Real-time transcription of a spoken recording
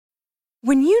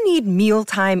When you need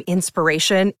mealtime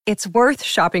inspiration, it's worth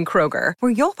shopping Kroger,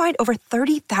 where you'll find over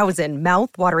 30,000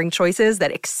 mouth-watering choices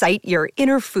that excite your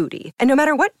inner foodie. And no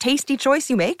matter what tasty choice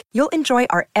you make, you'll enjoy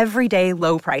our everyday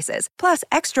low prices, plus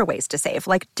extra ways to save,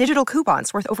 like digital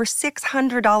coupons worth over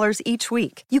 $600 each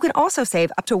week. You can also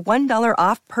save up to $1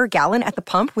 off per gallon at the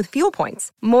pump with fuel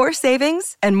points. More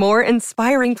savings and more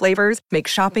inspiring flavors make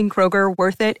shopping Kroger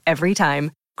worth it every time.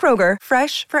 Kroger,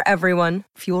 fresh for everyone.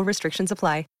 Fuel restrictions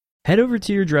apply. Head over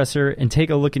to your dresser and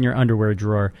take a look in your underwear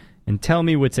drawer and tell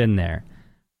me what's in there.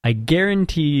 I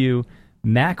guarantee you,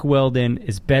 Mack Weldon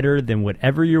is better than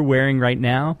whatever you're wearing right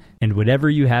now and whatever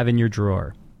you have in your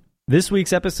drawer. This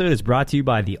week's episode is brought to you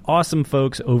by the awesome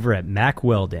folks over at Mack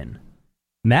Weldon.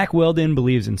 Mack Weldon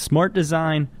believes in smart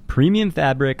design, premium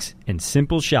fabrics, and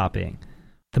simple shopping.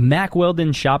 The Mack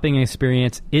Weldon shopping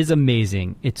experience is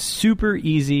amazing. It's super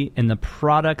easy and the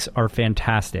products are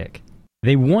fantastic.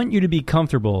 They want you to be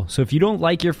comfortable, so if you don't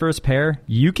like your first pair,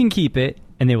 you can keep it,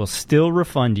 and they will still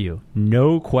refund you.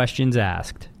 No questions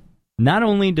asked. Not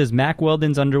only does Mack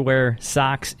Weldon's underwear,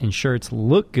 socks, and shirts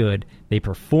look good, they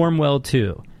perform well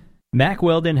too. Mack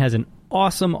Weldon has an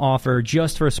awesome offer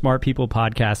just for Smart People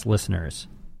Podcast listeners.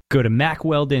 Go to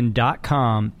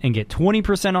MackWeldon.com and get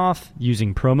 20% off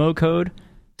using promo code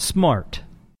SMART.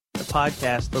 The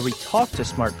podcast where we talk to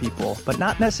smart people, but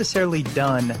not necessarily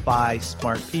done by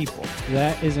smart people.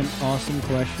 That is an awesome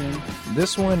question.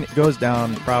 This one goes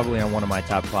down probably on one of my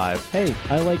top 5. Hey,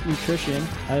 I like nutrition.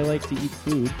 I like to eat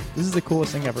food. This is the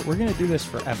coolest thing ever. We're going to do this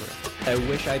forever. I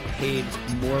wish I paid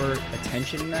more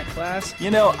attention in that class. You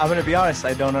know, I'm going to be honest,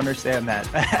 I don't understand that.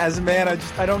 As a man,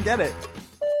 I don't get it.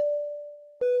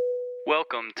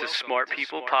 Welcome to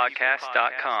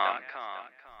smartpeoplepodcast.com.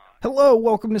 Hello,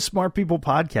 welcome to Smart People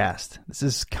Podcast. This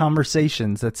is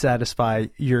conversations that satisfy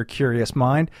your curious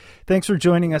mind. Thanks for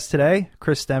joining us today.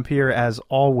 Chris Stemp here as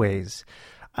always.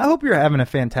 I hope you're having a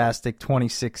fantastic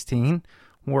 2016.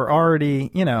 We're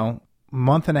already,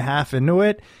 month and a half into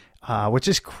it, which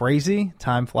is crazy.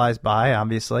 Time flies by,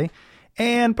 obviously.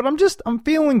 But I'm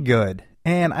feeling good.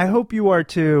 And I hope you are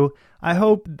too. I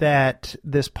hope that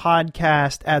this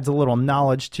podcast adds a little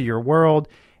knowledge to your world.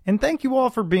 And thank you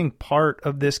all for being part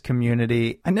of this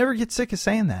community. I never get sick of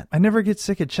saying that. I never get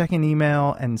sick of checking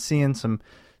email and seeing some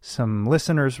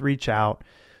listeners reach out.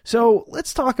 So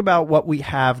let's talk about what we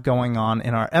have going on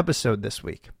in our episode this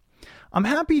week. I'm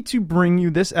happy to bring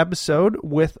you this episode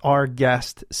with our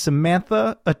guest,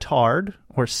 Samantha Attard,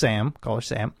 or Sam, call her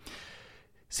Sam.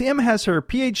 Sam has her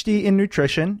PhD in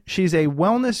nutrition. She's a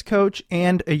wellness coach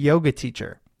and a yoga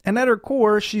teacher. And at her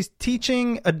core, she's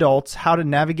teaching adults how to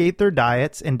navigate their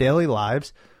diets and daily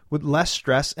lives with less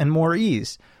stress and more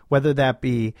ease, whether that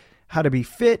be how to be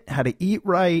fit, how to eat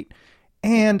right.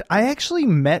 And I actually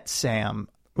met Sam.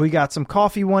 We got some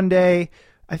coffee one day.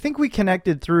 I think we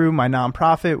connected through my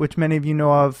nonprofit, which many of you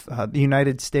know of, the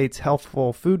United States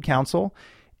Healthful Food Council.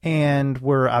 And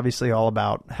we're obviously all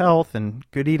about health and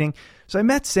good eating. So I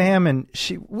met Sam and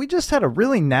we just had a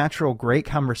really natural, great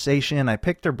conversation. I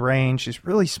picked her brain. She's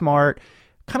really smart,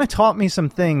 kind of taught me some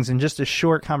things in just a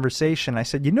short conversation. I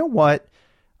said, you know what?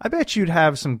 I bet you'd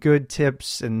have some good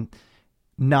tips and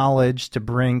knowledge to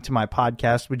bring to my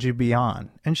podcast. Would you be on?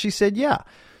 And she said, yeah.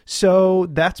 So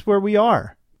that's where we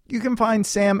are. You can find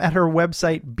Sam at her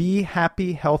website,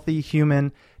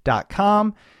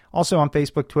 BeHappyHealthyHuman.com. Also on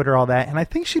Facebook, Twitter, all that. And I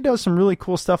think she does some really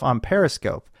cool stuff on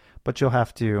Periscope, but you'll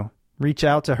have to reach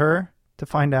out to her to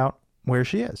find out where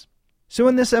she is. So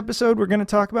in this episode, we're going to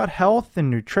talk about health and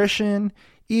nutrition,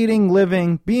 eating,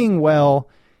 living, being well.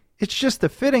 It's just a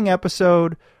fitting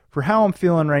episode for how I'm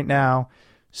feeling right now.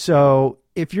 So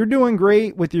if you're doing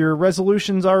great with your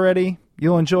resolutions already,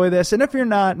 you'll enjoy this. And if you're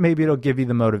not, maybe it'll give you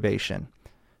the motivation.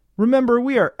 Remember,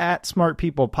 we are at Smart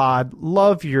People Pod.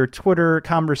 Love your Twitter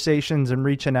conversations and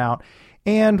reaching out.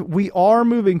 And we are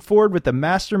moving forward with the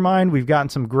mastermind. We've gotten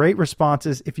some great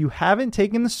responses. If you haven't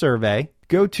taken the survey,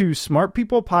 go to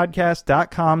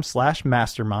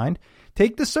smartpeoplepodcast.com/mastermind.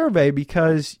 Take the survey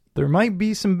because there might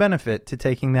be some benefit to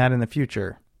taking that in the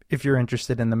future, if you're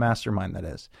interested in the mastermind, that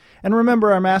is. And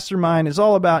remember, our mastermind is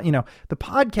all about, the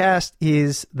podcast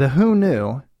is the who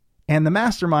knew, and the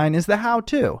mastermind is the how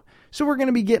to. So we're going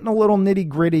to be getting a little nitty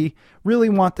gritty, really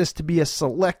want this to be a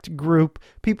select group,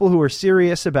 people who are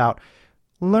serious about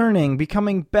learning,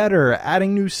 becoming better,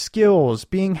 adding new skills,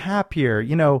 being happier,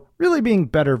 really being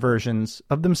better versions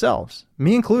of themselves,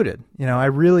 me included. I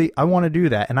want to do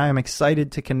that. And I am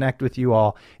excited to connect with you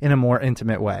all in a more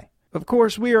intimate way. Of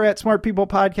course, we are at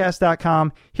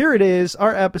smartpeoplepodcast.com. Here it is,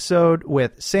 our episode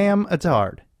with Sam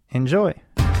Attard. Enjoy.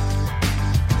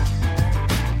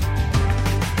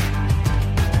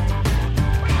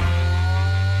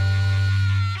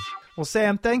 Well,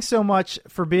 Sam, thanks so much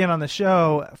for being on the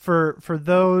show. For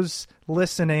those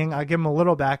listening, I'll give them a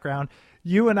little background.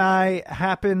 You and I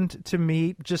happened to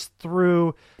meet just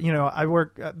through, I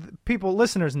work,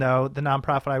 listeners know the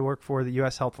nonprofit I work for, the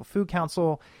U.S. Healthful Food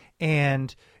Council,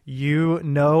 and you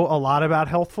know a lot about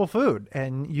healthful food,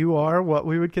 and you are what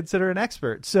we would consider an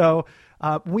expert. So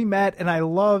we met, and I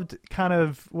loved kind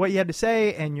of what you had to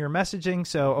say and your messaging,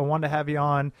 so I wanted to have you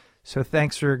on. So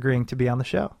thanks for agreeing to be on the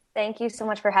show. Thank you so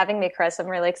much for having me, Chris. I'm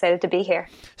really excited to be here.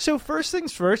 So first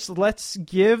things first, let's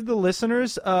give the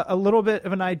listeners a little bit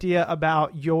of an idea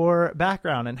about your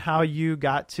background and how you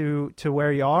got to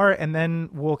where you are, and then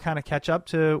we'll kind of catch up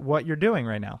to what you're doing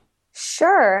right now.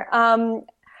 Sure.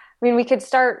 We could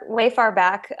start way far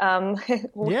back.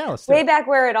 Let's way back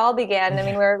where it all began.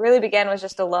 Where it really began was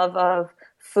just a love of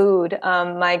food.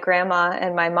 My grandma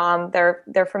and my mom,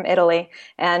 they're from Italy,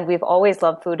 and we've always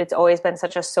loved food. It's always been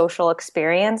such a social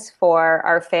experience for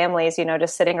our families,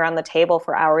 just sitting around the table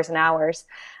for hours and hours.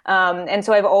 And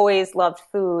so I've always loved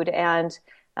food. And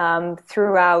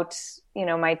throughout,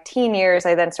 my teen years,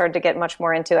 I then started to get much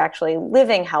more into actually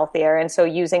living healthier. And so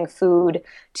using food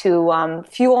to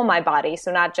fuel my body.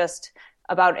 So not just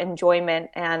about enjoyment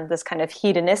and this kind of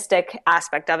hedonistic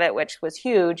aspect of it, which was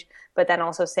huge, but then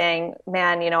also saying,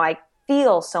 man, I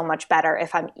feel so much better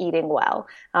if I'm eating well,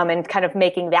 and kind of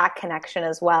making that connection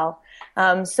as well.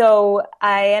 So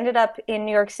I ended up in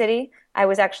New York City. I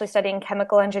was actually studying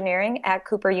chemical engineering at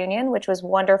Cooper Union, which was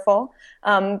wonderful,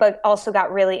 but also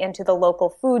got really into the local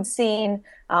food scene,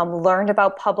 learned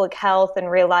about public health,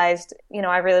 and realized,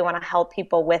 I really want to help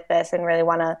people with this and really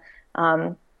want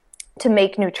to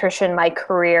make nutrition my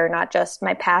career, not just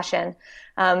my passion.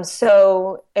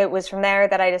 So it was from there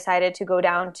that I decided to go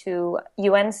down to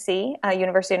UNC,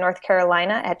 University of North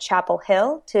Carolina at Chapel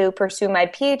Hill, to pursue my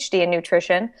PhD in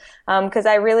nutrition, because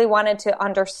I really wanted to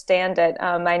understand it.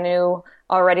 I knew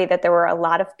already that there were a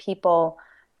lot of people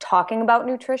talking about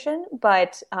nutrition,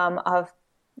 but a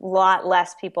lot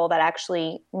less people that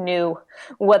actually knew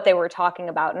what they were talking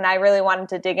about. And I really wanted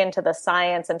to dig into the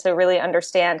science and to really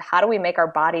understand, how do we make our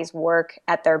bodies work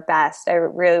at their best? I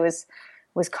really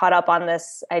was caught up on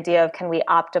this idea of, can we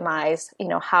optimize,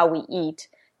 how we eat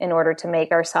in order to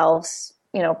make ourselves,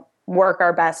 work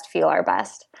our best, feel our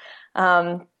best.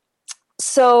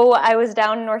 So I was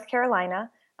down in North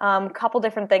Carolina. A couple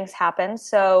different things happened.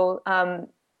 So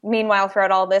meanwhile,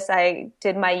 throughout all this, I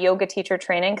did my yoga teacher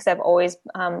training because I've always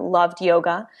loved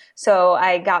yoga. So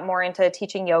I got more into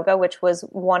teaching yoga, which was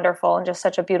wonderful and just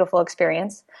such a beautiful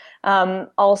experience.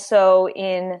 Also,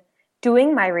 in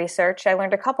doing my research, I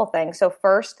learned a couple things. So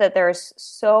first, that there's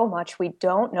so much we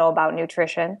don't know about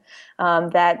nutrition,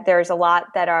 that there's a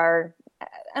lot that are,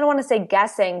 I don't want to say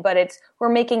guessing, but we're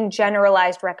making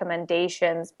generalized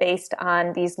recommendations based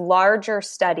on these larger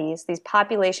studies, these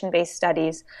population-based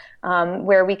studies,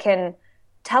 where we can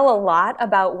tell a lot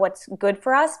about what's good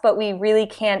for us, but we really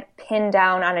can't pin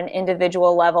down on an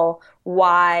individual level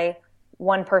why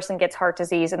one person gets heart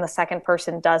disease and the second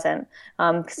person doesn't.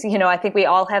 I think we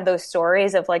all have those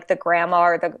stories of like the grandma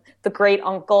or the great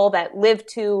uncle that lived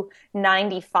to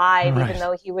 95, right, even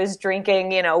though he was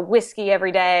drinking, whiskey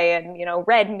every day and,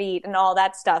 red meat and all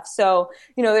that stuff. So,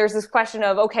 there's this question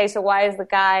of, okay, so why is the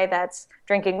guy that's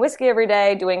drinking whiskey every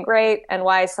day doing great? And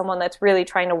why is someone that's really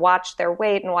trying to watch their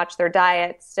weight and watch their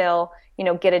diet still,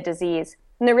 get a disease?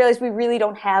 And I realized we really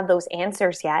don't have those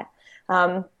answers yet.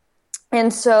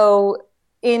 And so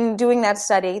in doing that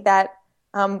study, that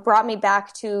brought me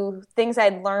back to things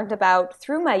I'd learned about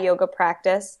through my yoga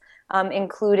practice,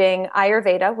 including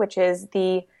Ayurveda, which is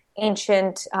the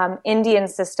ancient Indian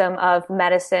system of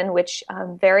medicine, which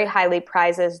very highly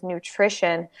prizes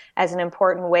nutrition as an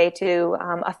important way to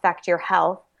affect your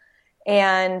health,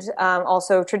 and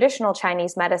also traditional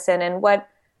Chinese medicine. And what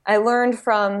I learned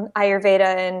from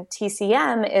Ayurveda and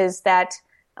TCM is that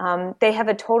they have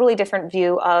a totally different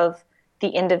view of the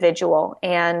individual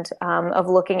and of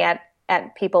looking at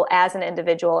people as an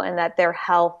individual, and that their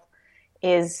health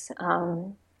is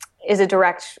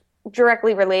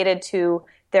directly related to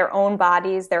their own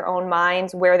bodies, their own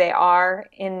minds, where they are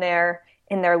in their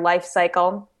life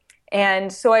cycle.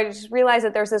 And so I just realized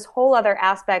that there's this whole other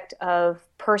aspect of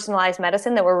personalized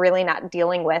medicine that we're really not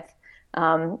dealing with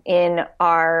in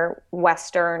our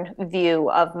Western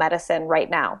view of medicine right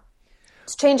now.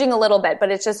 It's changing a little bit, but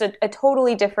it's just a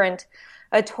totally different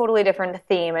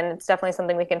theme, and it's definitely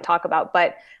something we can talk about.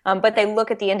 But they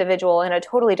look at the individual in a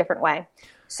totally different way.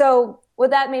 So what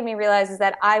that made me realize is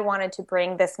that I wanted to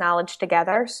bring this knowledge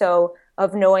together. So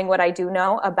of knowing what I do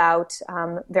know about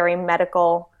very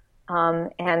medical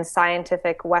and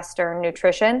scientific Western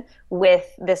nutrition with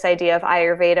this idea of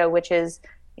Ayurveda, which is,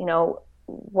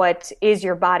 what is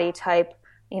your body type?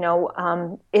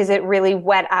 Is it really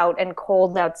wet out and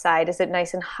cold outside? Is it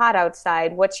nice and hot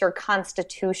outside? What's your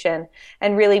constitution?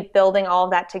 And really building all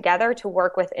of that together to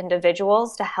work with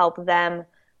individuals to help them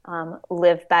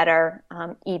live better,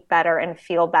 eat better, and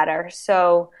feel better.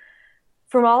 So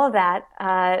from all of that,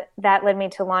 that led me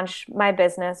to launch my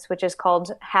business, which is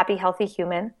called Happy Healthy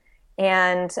Human.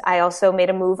 And I also made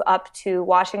a move up to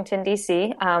Washington,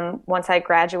 D.C. Once I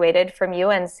graduated from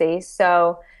UNC.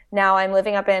 So now I'm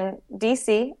living up in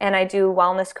D.C. and I do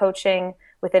wellness coaching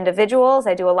with individuals.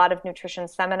 I do a lot of nutrition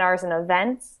seminars and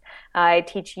events. I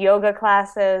teach yoga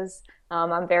classes.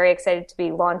 I'm very excited to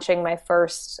be launching my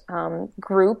first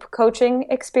group coaching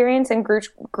experience and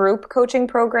group coaching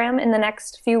program in the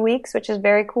next few weeks, which is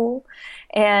very cool.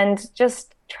 And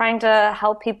just trying to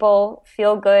help people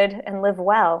feel good and live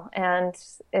well. And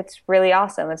it's really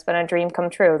awesome. It's been a dream come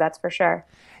true, that's for sure.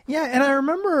 Yeah, and I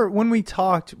remember when we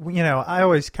talked, I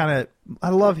always I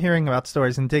love hearing about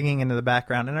stories and digging into the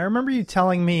background. And I remember you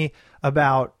telling me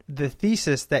about the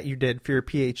thesis that you did for your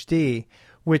PhD,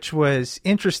 which was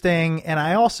interesting. And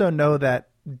I also know that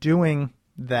doing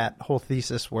that whole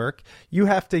thesis work, you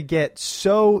have to get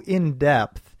so in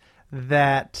depth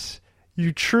that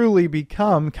you truly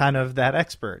become kind of that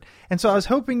expert. And so I was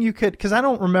hoping you could, because I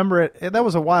don't remember it, that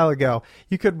was a while ago,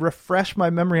 you could refresh my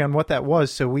memory on what that was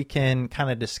so we can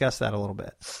kind of discuss that a little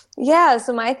bit. Yeah,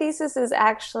 so my thesis is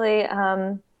actually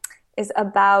is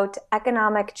about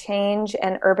economic change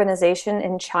and urbanization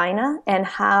in China and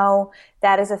how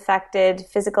that has affected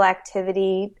physical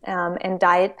activity and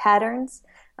diet patterns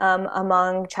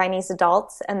among Chinese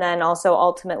adults, and then also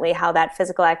ultimately how that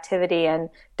physical activity and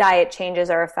diet changes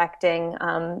are affecting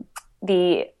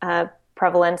the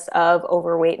prevalence of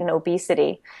overweight and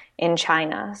obesity in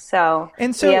China. So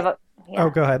we have Oh,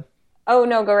 go ahead. Oh,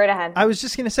 no, go right ahead. I was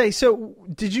just going to say, so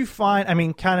did you find,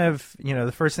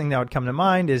 the first thing that would come to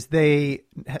mind is they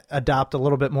adopt a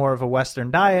little bit more of a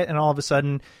Western diet, and all of a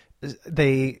sudden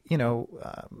they,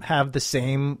 have the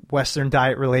same Western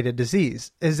diet related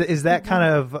disease. Is that kind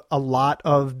of a lot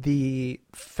of the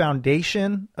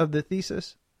foundation of the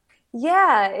thesis?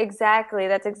 Yeah, exactly.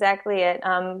 That's exactly it.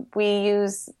 We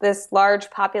use this large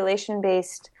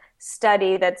population-based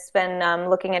study that's been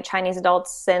looking at Chinese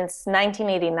adults since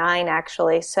 1989,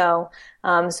 actually. So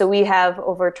we have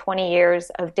over 20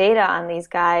 years of data on these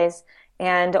guys.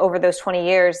 And over those 20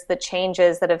 years, the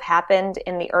changes that have happened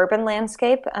in the urban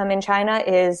landscape in China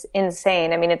is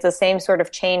insane. I mean, it's the same sort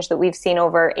of change that we've seen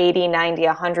over 80, 90,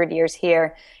 100 years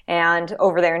here. And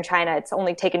over there in China, it's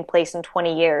only taken place in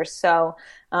 20 years. So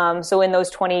in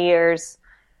those 20 years,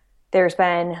 there's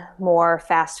been more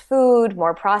fast food,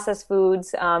 more processed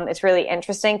foods. It's really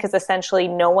interesting because essentially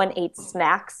no one ate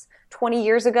snacks 20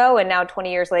 years ago. And now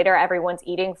 20 years later, everyone's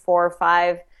eating 4,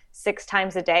 5, 6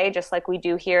 times a day, just like we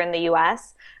do here in the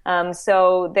U.S.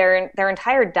 So their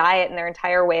entire diet and their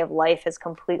entire way of life has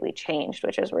completely changed,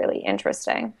 which is really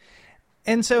interesting.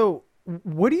 And so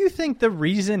what do you think the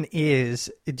reason is?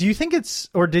 Do you think it's,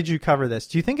 or did you cover this?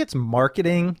 Do you think it's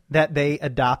marketing that they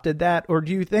adopted that? Or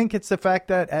do you think it's the fact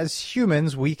that as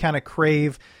humans, we kind of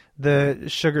crave the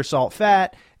sugar, salt,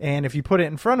 fat, and if you put it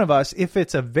in front of us, if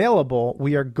it's available,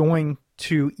 we are going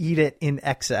to eat it in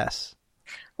excess?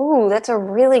 Ooh, that's a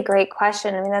really great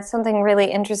question. I mean, that's something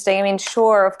really interesting. I mean,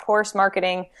 sure, of course,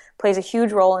 marketing plays a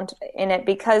huge role in it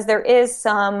because there is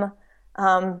some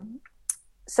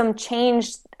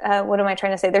change. What am I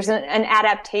trying to say? There's an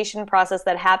adaptation process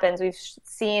that happens. We've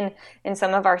seen in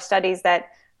some of our studies that,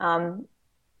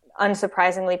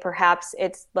 unsurprisingly, perhaps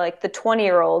it's like the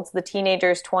 20-year-olds, the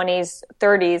teenagers, 20s,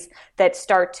 30s that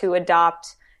start to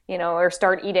adopt, or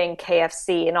start eating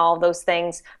KFC and all of those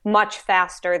things much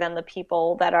faster than the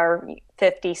people that are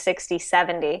 50, 60,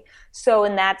 70. So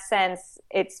in that sense,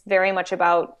 it's very much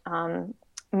about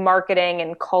marketing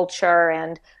and culture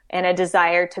and a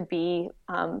desire to be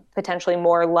potentially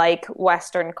more like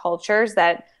Western cultures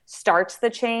that starts the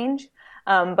change.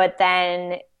 But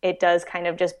then it does kind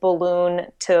of just balloon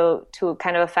to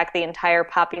kind of affect the entire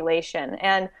population.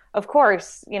 And of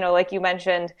course, like you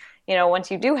mentioned,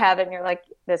 once you do have it and you're like,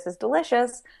 this is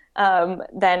delicious,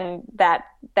 then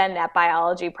that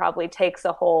biology probably takes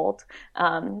a hold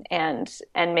and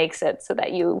makes it so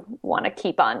that you want to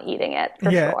keep on eating it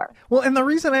for sure. Well, and the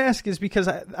reason I ask is because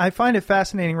I find it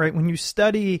fascinating, right? When you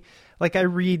study, like I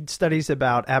read studies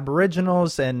about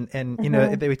Aboriginals and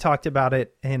we talked about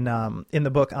it in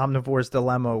the book Omnivore's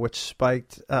Dilemma, which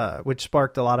sparked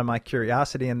a lot of my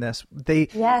curiosity in this. They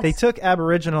took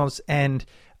Aboriginals and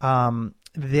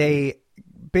they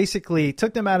basically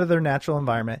took them out of their natural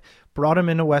environment, brought them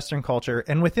into Western culture,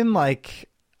 and within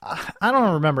I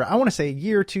don't remember. I want to say a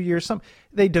year, 2 years.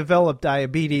 They developed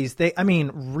diabetes.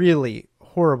 Really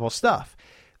horrible stuff.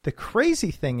 The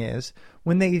crazy thing is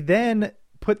when they then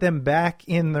put them back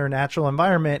in their natural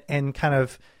environment and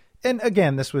and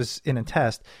again, this was in a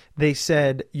test, they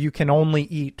said you can only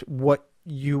eat what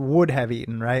you would have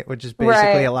eaten, right? Which is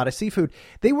basically a lot of seafood.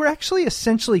 They were actually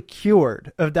essentially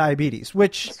cured of diabetes,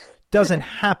 which doesn't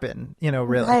happen,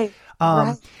 really.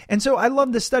 And so I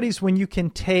love the studies when you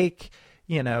can take,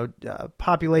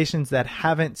 populations that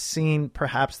haven't seen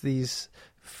perhaps these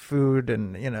food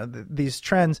and, these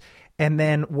trends, and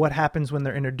then what happens when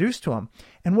they're introduced to them.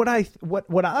 And what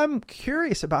I'm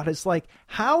curious about is like,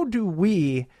 how do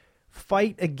we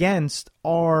fight against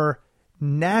our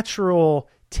natural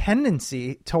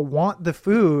tendency to want the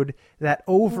food that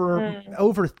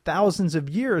over thousands of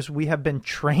years we have been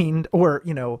trained or,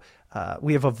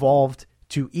 we have evolved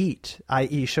to eat,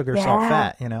 i.e. sugar, salt,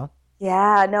 fat,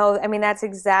 Yeah, no, I mean, that's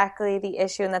exactly the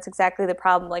issue and that's exactly the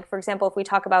problem. Like, for example, if we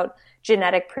talk about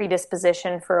genetic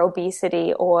predisposition for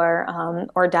obesity or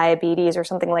diabetes or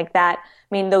something like that,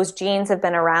 I mean, those genes have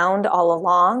been around all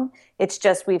along. It's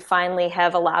just we finally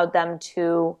have allowed them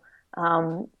to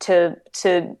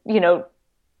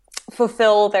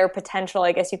fulfill their potential,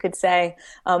 I guess you could say,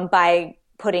 by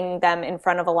putting them in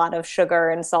front of a lot of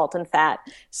sugar and salt and fat.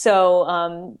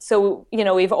 So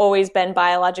we've always been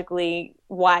biologically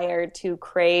wired to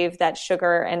crave that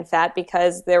sugar and fat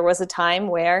because there was a time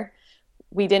where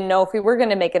we didn't know if we were going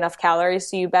to make enough calories.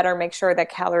 So you better make sure that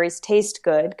calories taste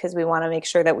good because we want to make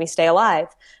sure that we stay alive.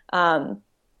 And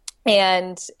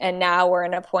now we're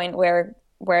in a point where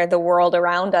the world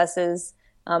around us is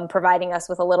providing us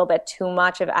with a little bit too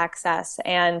much of access.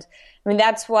 And I mean,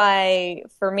 that's why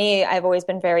for me, I've always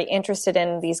been very interested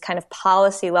in these kind of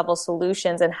policy level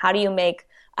solutions and how do you make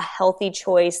a healthy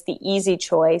choice, the easy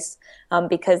choice,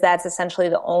 because that's essentially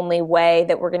the only way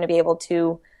that we're going to be able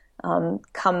to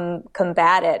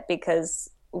combat it because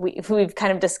we've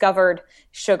kind of discovered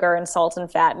sugar and salt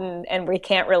and fat and we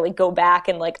can't really go back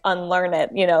and like unlearn it,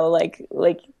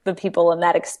 like the people in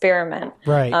that experiment.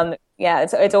 Right.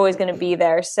 It's always going to be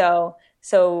there. So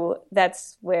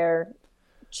that's where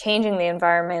changing the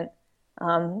environment,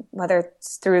 whether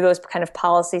it's through those kind of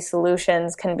policy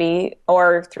solutions can be,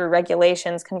 or through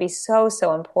regulations can be so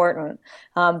important.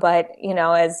 But,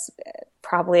 as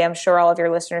probably I'm sure all of your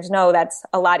listeners know, that's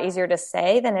a lot easier to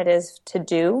say than it is to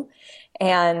do.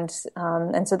 And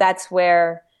so that's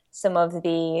where some of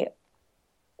the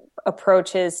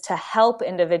approaches to help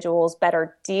individuals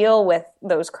better deal with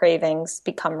those cravings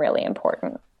become really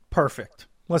important. Perfect.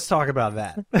 Let's talk about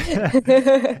that.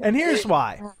 And here's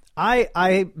why.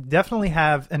 I definitely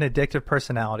have an addictive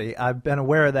personality. I've been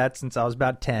aware of that since I was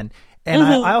about 10. And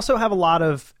I also have a lot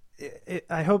of,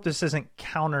 I hope this isn't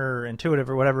counterintuitive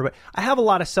or whatever, but I have a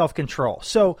lot of self-control.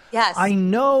 So yes. I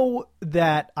know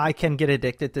that I can get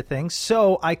addicted to things,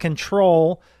 so I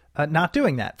control not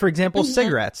doing that. For example,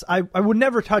 cigarettes. I would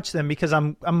never touch them because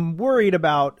I'm worried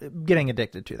about getting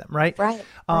addicted to them, right? Right.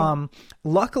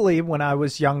 Luckily, when I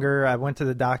was younger, I went to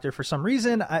the doctor for some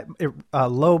reason.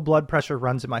 Low blood pressure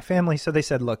runs in my family, so they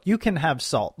said, look, you can have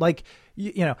salt. Like,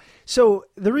 So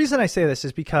the reason I say this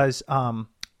is because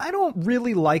I don't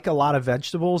really like a lot of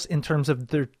vegetables in terms of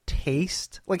their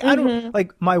taste. Like, I don't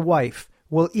like my wife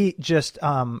will eat just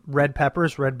red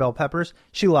bell peppers.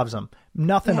 She loves them.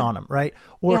 Nothing on them, right?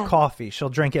 Or coffee. She'll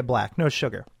drink it black, no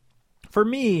sugar. For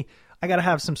me, I got to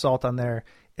have some salt on there,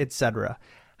 etc.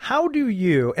 How do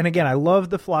you, and again, I love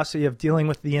the philosophy of dealing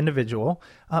with the individual.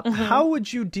 How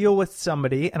would you deal with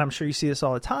somebody, and I'm sure you see this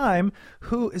all the time,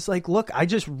 who is like, look, I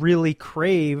just really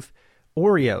crave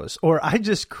Oreos, or I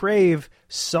just crave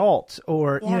salt,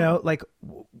 or, like,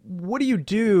 what do you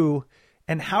do?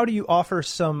 And how do you offer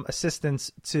some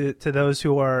assistance to those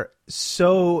who are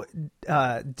so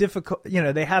difficult?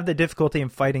 They have the difficulty in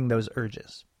fighting those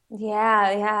urges.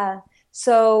 Yeah.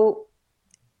 So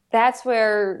that's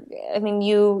where, I mean,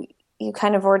 you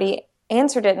kind of already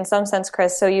answered it in some sense,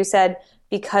 Chris. So you said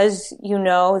because you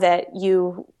know that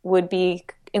you would be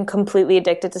completely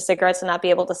addicted to cigarettes and not be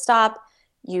able to stop,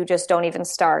 you just don't even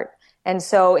start. And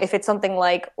so if it's something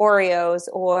like Oreos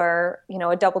or,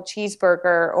 a double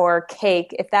cheeseburger or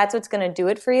cake, if that's what's going to do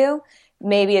it for you,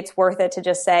 maybe it's worth it to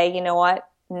just say, you know what?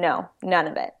 No, none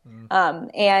of it.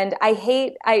 And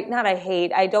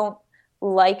I don't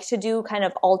like to do kind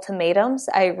of ultimatums.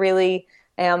 I really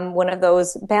am one of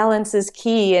those balance is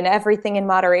key and everything in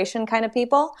moderation kind of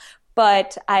people.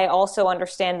 But I also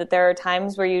understand that there are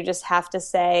times where you just have to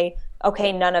say,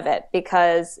 okay, none of it,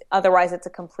 because otherwise it's a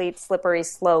complete slippery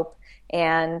slope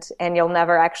and you'll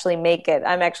never actually make it.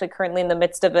 I'm actually currently in the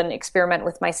midst of an experiment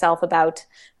with myself about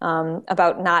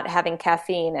not having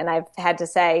caffeine. And I've had to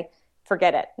say,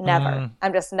 forget it, never.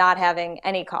 I'm just not having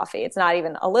any coffee. It's not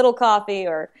even a little coffee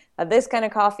or this kind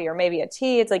of coffee or maybe a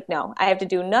tea. It's like, no, I have to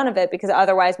do none of it because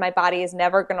otherwise my body is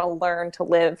never going to learn to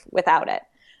live without it.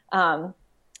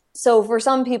 So for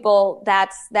some people,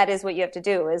 that is what you have to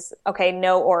do is, okay,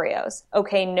 no Oreos.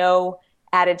 Okay, no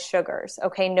added sugars.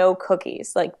 Okay, no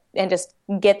cookies. And just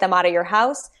get them out of your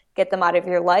house, get them out of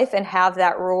your life, and have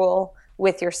that rule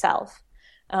with yourself.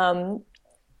 If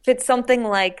it's something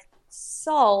like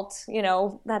salt,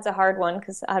 that's a hard one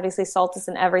because obviously salt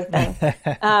isn't everything.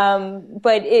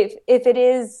 But if it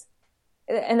is,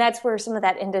 and that's where some of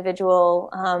that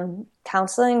individual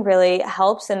counseling really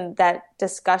helps in that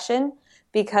discussion.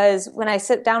 Because when I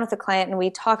sit down with a client and we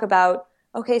talk about,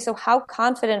 okay, so how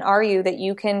confident are you that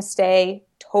you can stay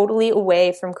totally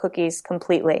away from cookies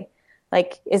completely?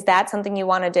 Is that something you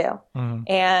want to do?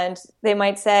 And they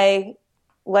might say,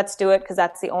 let's do it because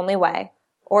that's the only way.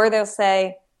 Or they'll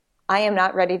say, I am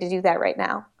not ready to do that right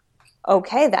now.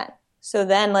 Okay, then. So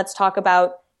then let's talk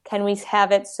about, can we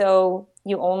have it so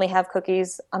you only have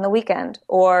cookies on the weekend?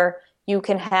 Or you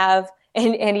can have,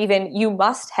 and even you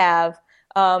must have,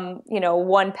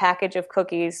 one package of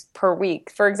cookies per week.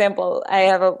 For example, I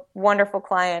have a wonderful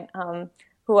client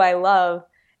who I love,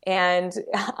 and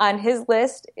on his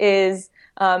list is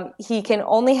he can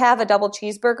only have a double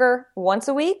cheeseburger once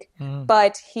a week,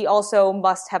 but he also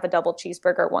must have a double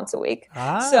cheeseburger once a week.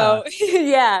 So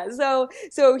yeah,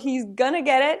 so he's gonna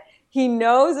get it. He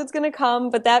knows it's going to come,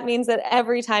 but that means that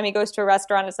every time he goes to a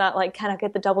restaurant, it's not like, can I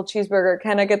get the double cheeseburger?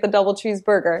 Can I get the double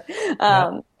cheeseburger?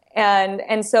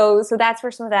 And so that's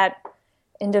where some of that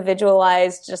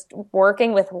individualized, just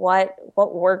working with what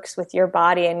works with your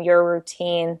body and your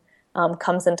routine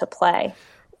comes into play.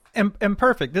 And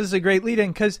perfect. This is a great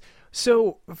lead-in because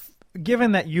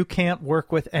given that you can't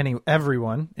work with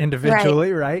everyone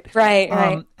individually, right?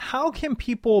 Right. How can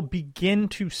people begin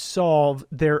to solve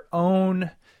their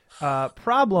own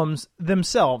problems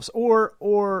themselves,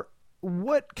 or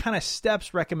what kind of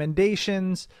steps,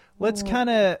 recommendations? Let's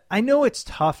I know it's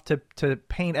tough to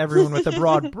paint everyone with a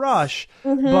broad brush,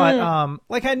 but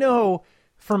I know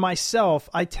for myself,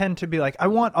 I tend to be like, I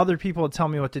want other people to tell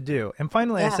me what to do. And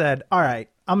finally I said, all right,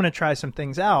 I'm going to try some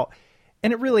things out.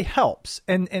 And it really helps.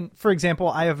 And for example,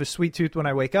 I have a sweet tooth when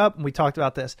I wake up, and we talked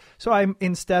about this. So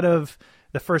instead of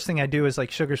the first thing I do is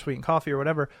sugar sweetened coffee or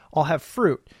whatever, I'll have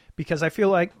fruit because I feel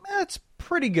like it's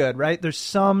pretty good, right? There's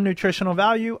some nutritional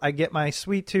value. I get my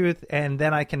sweet tooth, and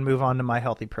then I can move on to my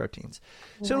healthy proteins.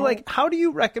 So how do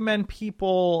you recommend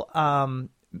people,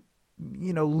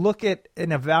 look at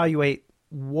and evaluate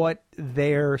what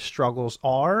their struggles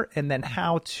are and then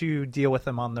how to deal with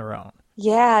them on their own?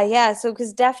 Yeah. So,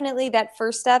 because definitely that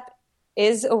first step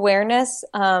is awareness.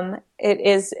 It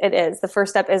is. The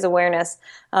first step is awareness.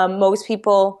 Most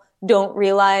people don't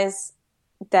realize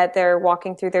that they're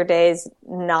walking through their days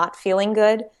not feeling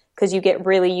good because you get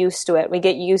really used to it. We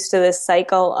get used to this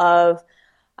cycle of,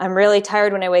 I'm really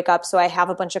tired when I wake up, so I have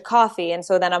a bunch of coffee. And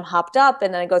so then I'm hopped up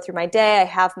and then I go through my day. I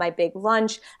have my big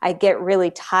lunch. I get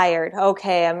really tired.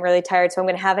 Okay, I'm really tired, so I'm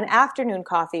going to have an afternoon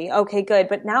coffee. Okay, good.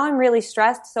 But now I'm really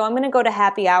stressed, so I'm going to go to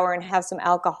happy hour and have some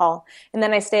alcohol. And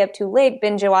then I stay up too late,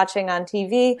 binge watching on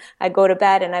TV. I go to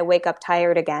bed and I wake up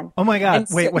tired again. Oh my God.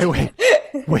 Wait.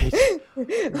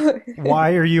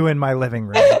 Why are you in my living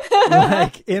room?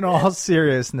 In all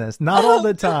seriousness, not all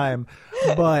the time,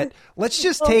 but let's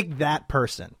just take that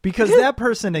person because that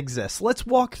person exists. Let's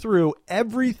walk through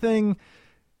everything.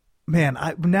 Man,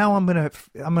 I'm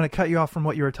gonna cut you off from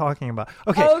what you were talking about.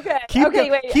 Okay.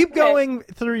 Keep going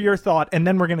through your thought, and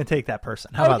then we're gonna take that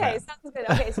person. How about that? Okay, sounds good.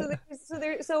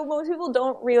 Okay, so most people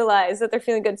don't realize that they're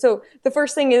feeling good. So the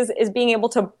first thing is being able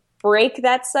to break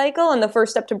that cycle, and the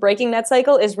first step to breaking that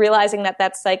cycle is realizing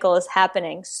that cycle is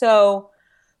happening. So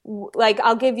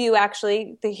I'll give you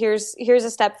here's a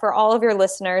step for all of your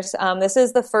listeners. This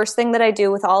is the first thing that I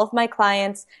do with all of my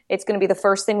clients. It's going to be the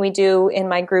first thing we do in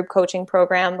my group coaching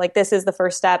program. This is the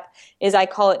first step, is I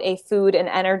call it a food and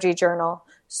energy journal.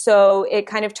 So it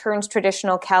kind of turns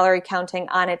traditional calorie counting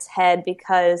on its head,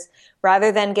 because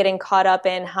rather than getting caught up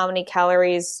in how many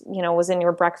calories, was in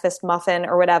your breakfast muffin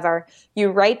or whatever, you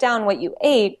write down what you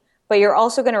ate, but you're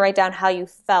also going to write down how you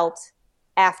felt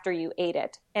after you ate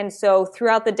it. And so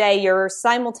throughout the day, you're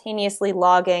simultaneously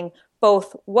logging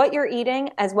both what you're eating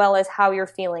as well as how you're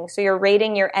feeling. So you're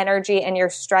rating your energy and your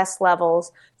stress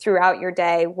levels throughout your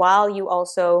day while you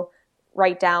also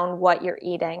write down what you're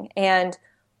eating. And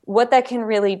what that can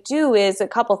really do is a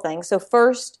couple things. So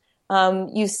first,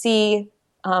 you see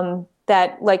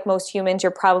that like most humans,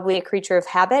 you're probably a creature of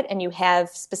habit and you have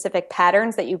specific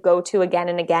patterns that you go to again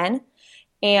and again.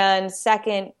 And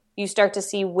second, you start to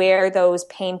see where those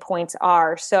pain points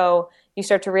are. So you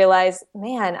start to realize,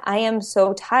 man, I am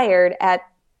so tired at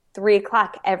 3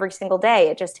 o'clock every single day.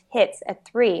 It just hits at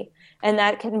 3. And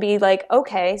that can be like,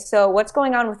 okay, so what's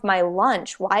going on with my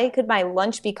lunch? Why could my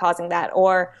lunch be causing that?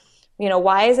 Or,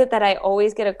 why is it that I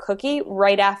always get a cookie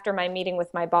right after my meeting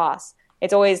with my boss?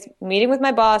 It's always meeting with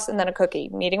my boss and then a cookie,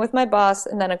 meeting with my boss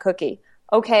and then a cookie.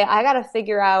 Okay, I got to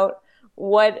figure out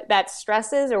what that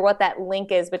stress is or what that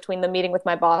link is between the meeting with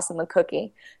my boss and the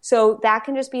cookie. So that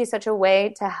can just be such a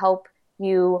way to help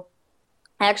you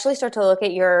actually start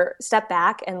to step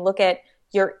back and look at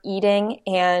your eating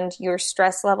and your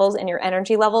stress levels and your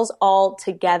energy levels all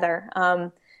together.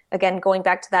 Again, going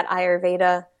back to that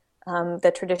Ayurveda,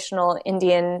 the traditional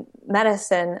Indian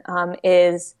medicine,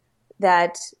 is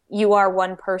that you are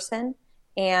one person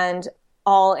and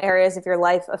all areas of your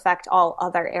life affect all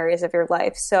other areas of your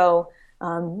life. So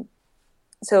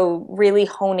really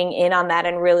honing in on that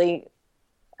and really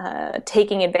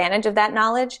taking advantage of that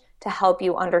knowledge to help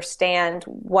you understand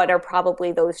what are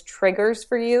probably those triggers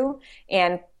for you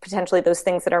and potentially those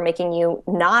things that are making you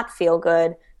not feel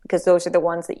good, because those are the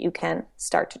ones that you can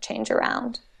start to change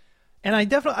around. And I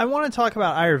want to talk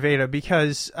about Ayurveda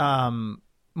because,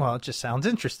 it just sounds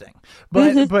interesting.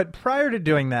 But but prior to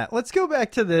doing that, let's go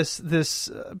back to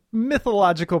this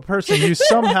mythological person you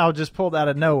somehow just pulled out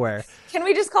of nowhere. Can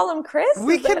we just call him Chris?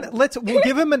 We'll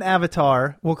give him an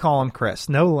avatar. We'll call him Chris.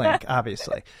 No link,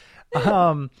 obviously.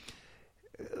 Walk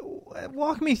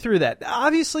me through that.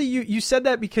 Obviously, you said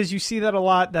that because you see that a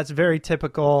lot. That's very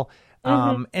typical.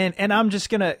 And I'm just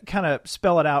going to kind of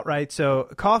spell it out, right? So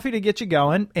coffee to get you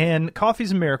going, and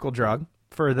coffee's a miracle drug.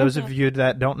 For those of you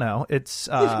that don't know, it's,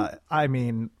 I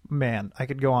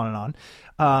could go on and on.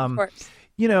 Of course.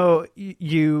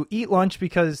 You eat lunch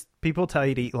because people tell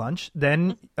you to eat lunch,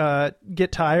 then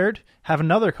get tired, have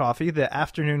another coffee. The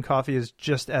afternoon coffee is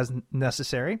just as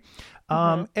necessary.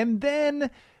 And then,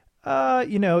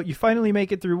 you finally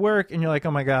make it through work and you're like,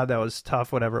 oh my God, that was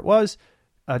tough, whatever it was,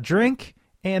 a drink.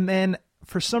 And then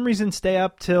for some reason, stay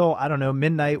up till, I don't know,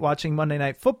 midnight watching Monday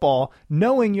Night Football,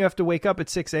 knowing you have to wake up at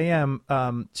 6 a.m.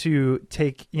 To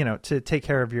take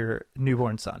care of your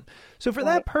newborn son. So for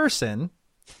that person,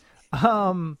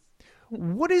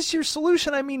 what is your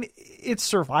solution? I mean, it's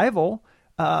survival.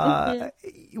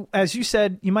 As you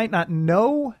said, you might not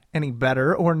know any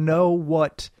better or know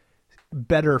what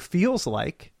better feels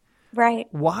like. Right.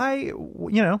 Why,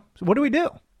 what do we do?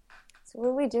 So what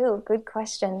do we do? Good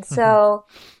question. So,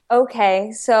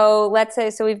 okay. So let's say,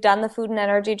 we've done the food and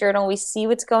energy journal. We see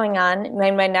what's going on.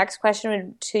 My next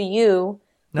question to you.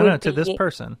 To this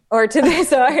person. Or to this,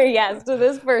 to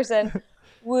this person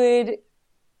would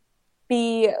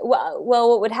be, well,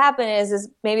 what would happen is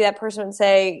maybe that person would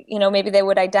say, maybe they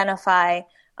would identify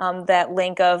that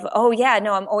link of, oh yeah,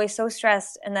 no, I'm always so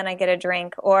stressed and then I get a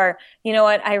drink, or you know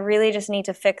what, I really just need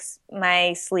to fix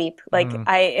my sleep. Like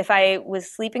if I was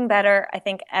sleeping better, I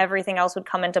think everything else would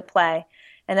come into play.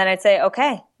 And then I'd say,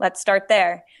 okay, let's start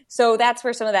there. So that's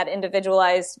where some of that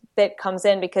individualized bit comes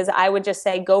in, because I would just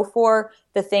say, go for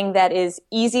the thing that is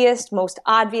easiest, most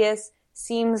obvious,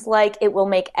 seems like it will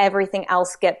make everything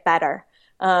else get better.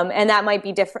 And that might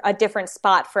be a different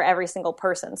spot for every single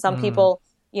person. Some people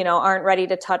aren't ready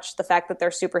to touch the fact that they're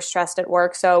super stressed at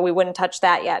work, so we wouldn't touch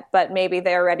that yet. But maybe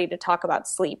they're ready to talk about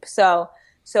sleep. So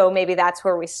maybe that's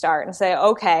where we start and say,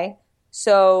 okay,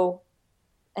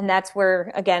 and that's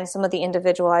where, again, some of the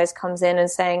individualized comes in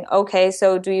and saying, okay,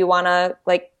 so do you want to,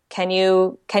 can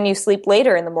you sleep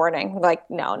later in the morning? Like,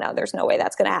 no, there's no way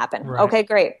that's going to happen. Right. Okay,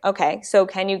 great. Okay, so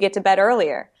can you get to bed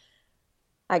earlier?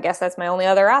 I guess that's my only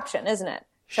other option, isn't it?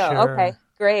 So, sure. Okay.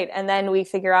 Great. And then we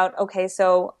figure out, okay,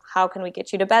 so how can we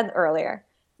get you to bed earlier?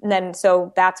 And then,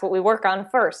 so that's what we work on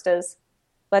first is,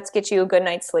 let's get you a good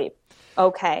night's sleep.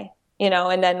 Okay.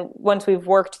 And then once we've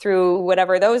worked through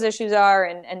whatever those issues are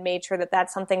and made sure that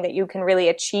that's something that you can really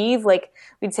achieve,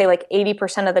 we'd say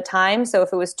 80% of the time. So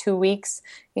if it was 2 weeks,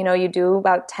 you do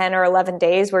about 10 or 11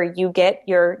 days where you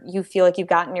feel like you've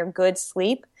gotten your good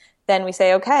sleep. Then we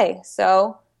say, okay,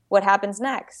 so what happens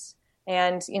next?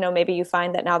 And, maybe you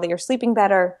find that now that you're sleeping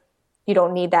better, you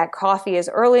don't need that coffee as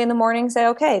early in the morning. Say,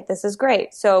 okay, this is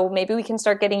great. So maybe we can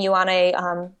start getting you on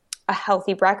a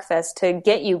healthy breakfast to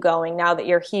get you going. Now that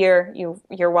you're here,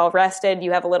 you're well rested,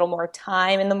 you have a little more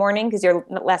time in the morning because you're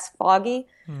less foggy.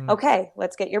 Okay,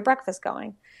 let's get your breakfast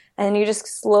going. And you just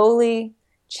slowly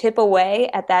chip away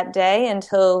at that day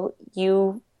until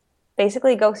you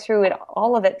basically go through it,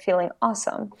 all of it, feeling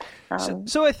awesome.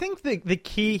 So I think the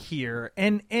key here,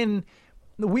 and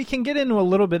we can get into a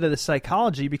little bit of the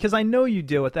psychology, because I know you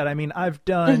deal with that. I mean, I've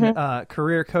done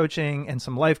career coaching and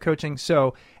some life coaching.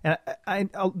 So, and I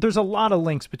there's a lot of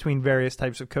links between various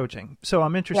types of coaching. So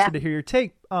I'm interested to hear your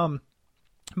take.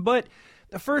 But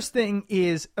the first thing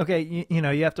is, okay, you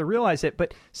know, you have to realize it.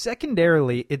 But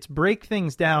secondarily, it's break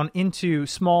things down into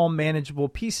small, manageable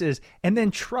pieces, and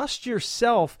then trust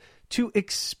yourself to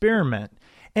experiment.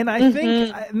 And I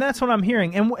think, and that's what I'm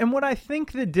hearing. And what I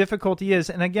think the difficulty is,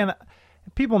 and again,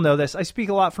 people know this, I speak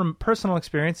a lot from personal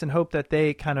experience and hope that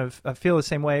they kind of feel the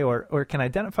same way or can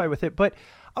identify with it. But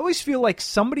I always feel like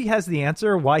somebody has the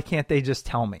answer. Why can't they just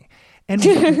tell me?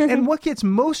 And what gets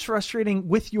most frustrating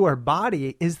with your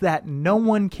body is that no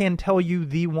one can tell you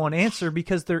the one answer,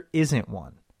 because there isn't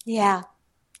one. Yeah.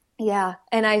 Yeah.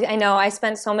 And I know I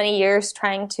spent so many years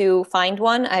trying to find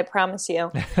one. I promise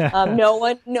you,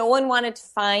 no one wanted to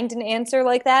find an answer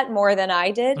like that more than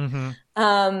I did.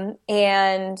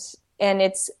 And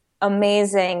it's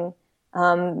amazing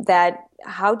that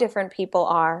how different people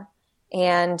are,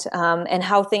 and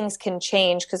how things can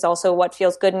change, because also what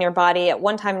feels good in your body at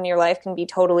one time in your life can be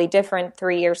totally different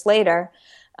 3 years later,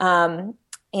 and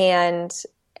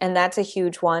that's a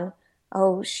huge one.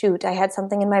 Oh shoot! I had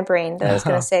something in my brain that I was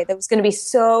going to say that was going to be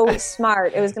so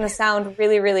smart. It was going to sound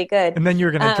really, really good. And then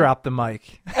you're going to drop the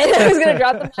mic. And I was going to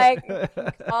drop the mic.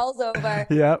 Call's over.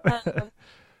 Yep.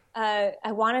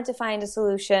 I wanted to find a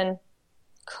solution.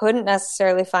 Couldn't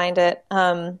necessarily find it.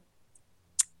 Darn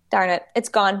it. It's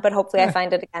gone, but hopefully I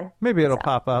find it again. Maybe it'll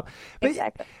pop up. But,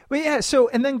 exactly. But yeah, so,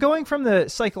 and then going from the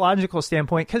psychological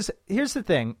standpoint, because here's the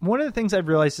thing. One of the things I've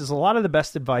realized is a lot of the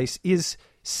best advice is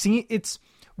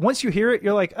once you hear it,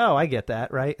 you're like, oh, I get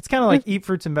that, right? It's kind of like eat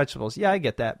fruits and vegetables. Yeah, I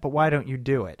get that, but why don't you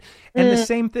do it? And the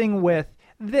same thing with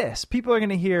this. People are going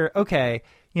to hear, okay,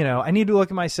 you know, I need to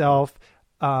look at myself.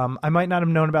 I might not have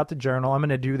known about the journal. I'm going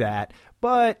to do that,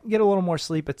 but get a little more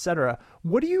sleep, etc.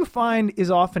 What do you find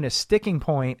is often a sticking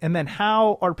point? And then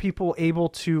how are people able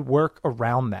to work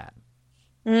around that?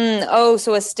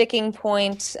 So a sticking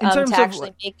point to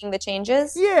actually making the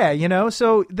changes? Yeah, you know,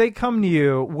 so they come to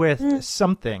you with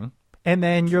something, and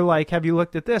then you're like, have you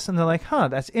looked at this? And they're like, huh,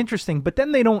 that's interesting. But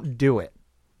then they don't do it.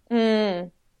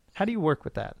 How do you work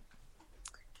with that?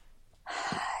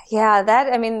 Yeah,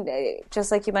 I mean,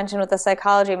 just like you mentioned with the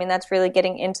psychology, I mean, that's really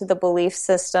getting into the belief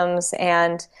systems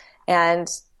and,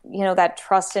 you know, that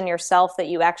trust in yourself that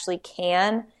you actually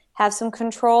can have some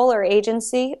control or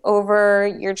agency over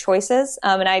your choices.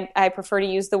 And I prefer to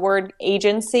use the word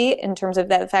agency in terms of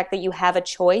the fact that you have a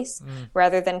choice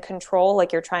rather than control,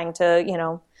 like you're trying to, you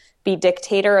know, be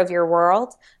dictator of your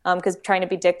world, because trying to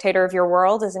be dictator of your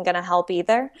world isn't going to help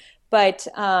either. But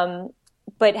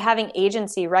having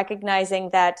agency, recognizing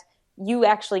that you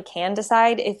actually can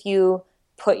decide if you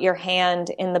put your hand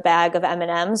in the bag of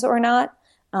M&Ms or not,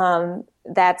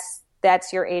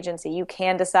 that's your agency. You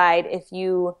can decide if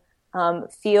you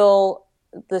feel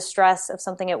the stress of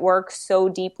something at work so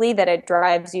deeply that it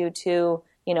drives you to,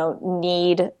 you know,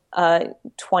 need a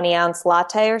 20-ounce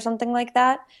latte or something like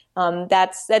that.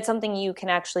 That's something you can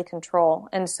actually control.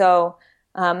 And so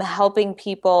helping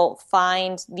people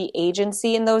find the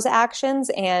agency in those actions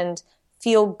and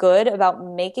feel good about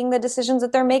making the decisions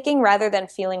that they're making rather than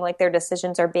feeling like their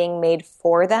decisions are being made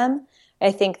for them.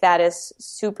 I think that is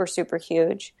super, super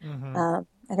huge.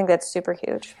 I think that's super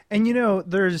huge. And, you know,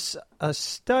 there's a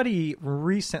study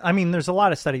there's a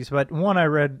lot of studies, but one I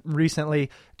read recently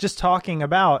just talking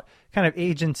about kind of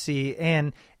agency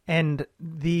and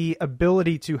the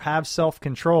ability to have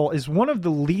self-control is one of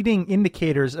the leading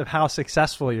indicators of how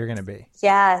successful you're going to be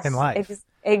in life.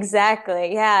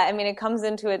 Exactly. Yeah. I mean, it comes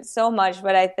into it so much,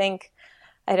 but I think,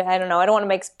 I don't know, I don't want to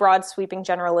make broad sweeping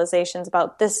generalizations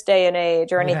about this day and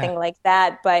age or anything like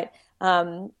that. But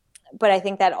I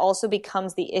think that also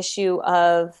becomes the issue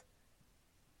of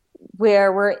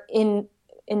where we're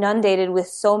inundated with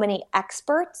so many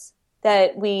experts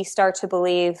that we start to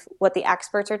believe what the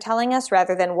experts are telling us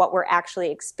rather than what we're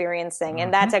actually experiencing.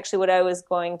 And that's actually what I was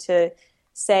going to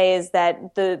say, is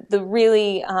that the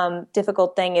really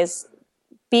difficult thing is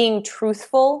being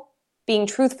truthful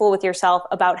with yourself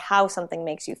about how something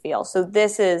makes you feel. So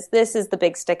this is the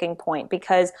big sticking point,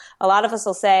 because a lot of us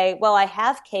will say, well, I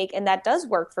have cake and that does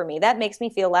work for me. That makes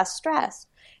me feel less stressed.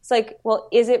 It's like, well,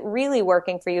 is it really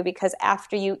working for you? Because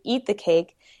after you eat the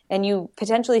cake and you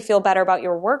potentially feel better about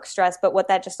your work stress, but what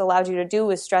that just allowed you to do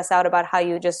is stress out about how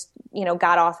you just, you know,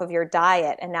 got off of your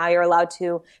diet. And now you're allowed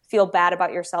to feel bad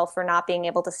about yourself for not being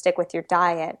able to stick with your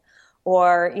diet.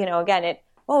 Or, you know, again,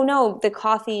 oh no, the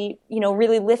coffee, you know,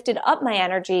 really lifted up my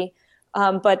energy.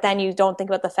 But then you don't think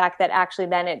about the fact that actually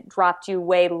then it dropped you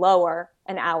way lower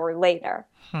an hour later.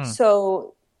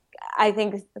 So I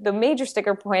think the major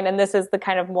sticker point, and this is the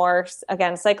kind of more,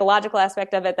 again, psychological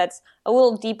aspect of it that's a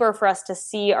little deeper for us to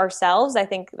see ourselves. I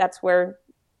think that's where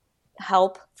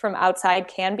help from outside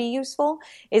can be useful,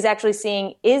 is actually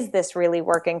seeing, is this really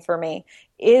working for me?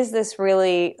 Is this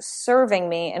really serving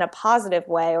me in a positive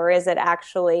way? Or is it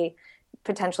actually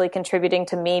potentially contributing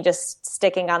to me just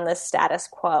sticking on this status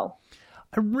quo?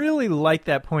 I really like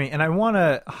that point, and I want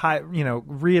to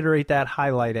reiterate that,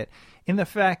 highlight it, in the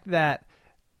fact that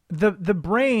the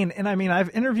brain, and I mean, I've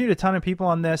interviewed a ton of people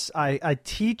on this. I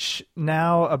teach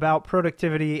now about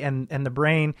productivity and the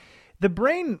brain. The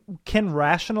brain can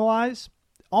rationalize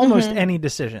almost any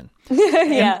decision.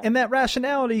 And that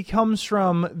rationality comes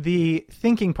from the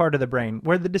thinking part of the brain,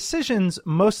 where the decisions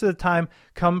most of the time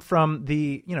come from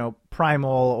the,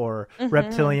 primal or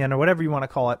reptilian or whatever you want to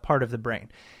call it, part of the brain.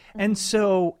 And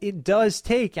so it does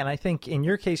take, and I think in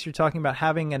your case, you're talking about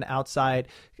having an outside,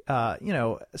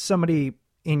 somebody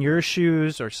in your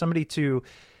shoes or somebody to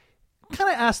kind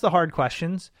of ask the hard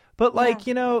questions. But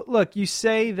look, you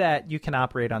say that you can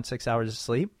operate on 6 hours of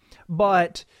sleep,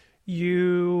 but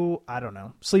you,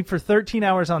 sleep for 13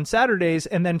 hours on Saturdays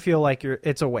and then feel like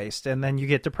it's a waste. And then you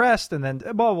get depressed and then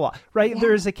blah, blah, blah, right? Yeah.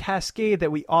 There's a cascade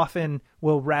that we often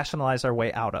will rationalize our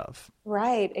way out of.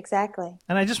 Right, exactly.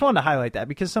 And I just wanted to highlight that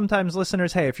because sometimes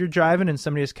listeners, hey, if you're driving and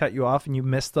somebody has cut you off and you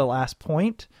missed the last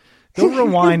point, go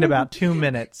rewind about 2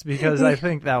 minutes because I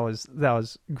think that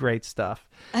was great stuff.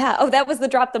 That was the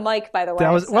drop the mic, by the way.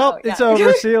 It's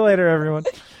over. See you later, everyone.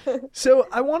 So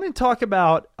I want to talk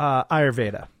about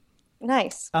Ayurveda.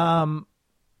 Nice.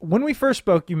 When we first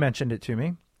spoke, you mentioned it to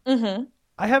me. Mm-hmm.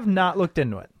 I have not looked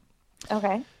into it.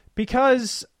 Okay.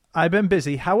 Because I've been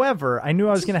busy. However, I knew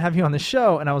I was going to have you on the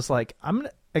show, and I was like,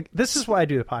 this is why I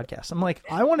do the podcast. I'm like,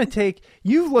 I want to take,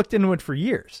 you've looked into it for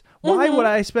years. Why would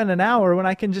I spend an hour when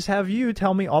I can just have you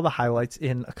tell me all the highlights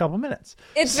in a couple minutes?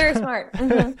 It's very smart.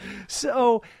 Mm-hmm.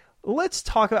 So let's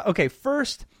talk about,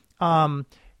 first,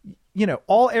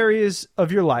 all areas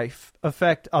of your life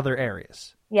affect other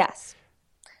areas. Yes.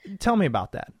 Tell me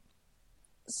about that.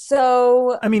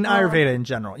 So, I mean, Ayurveda in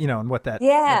general, and what that.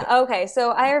 Yeah. Okay.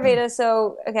 So Ayurveda.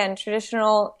 So again,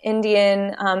 traditional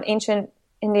Indian, ancient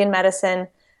Indian medicine.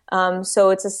 So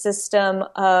it's a system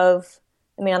of,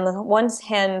 on the one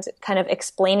hand, kind of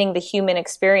explaining the human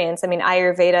experience.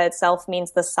 Ayurveda itself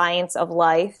means the science of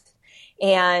life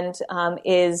and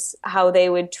is how they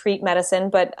would treat medicine.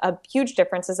 But a huge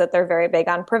difference is that they're very big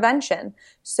on prevention.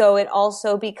 So it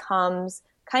also becomes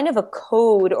kind of a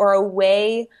code or a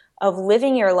way of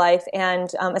living your life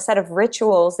and a set of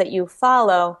rituals that you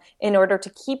follow in order to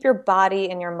keep your body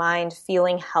and your mind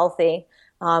feeling healthy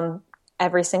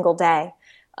every single day.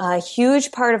 A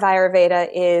huge part of Ayurveda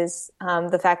is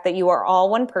the fact that you are all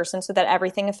one person, so that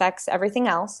everything affects everything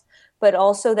else, but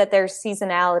also that there's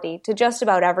seasonality to just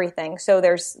about everything. So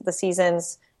there's the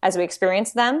seasons as we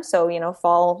experience them. So,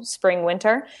 fall, spring,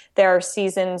 winter. There are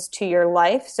seasons to your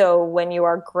life. So when you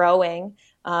are growing,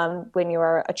 when you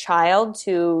are a child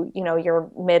to, your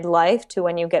midlife to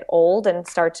when you get old and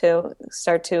start to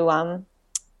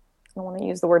I don't want to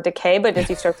use the word decay, but as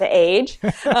you start to age,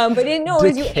 as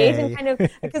you age and kind of,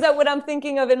 because what I'm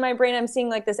thinking of in my brain, I'm seeing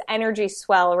like this energy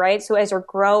swell, right? So as you're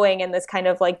growing and this kind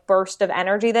of like burst of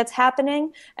energy that's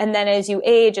happening, and then as you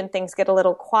age and things get a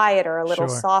little quieter, a little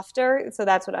softer. So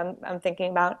that's what I'm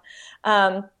thinking about.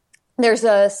 There's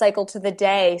a cycle to the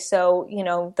day. So,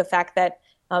 the fact that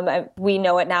we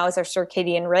know it now as our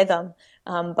circadian rhythm.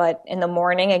 But in the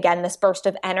morning, again, this burst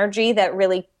of energy that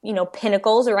really,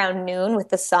 pinnacles around noon with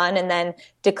the sun and then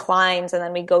declines. And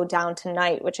then we go down to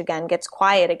night, which again gets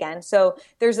quiet again. So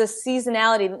there's a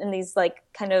seasonality in these like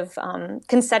kind of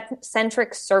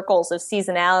concentric circles of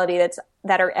seasonality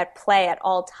that are at play at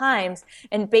all times.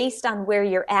 And based on where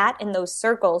you're at in those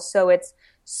circles. So it's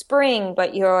spring,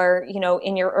 but you're,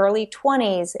 in your early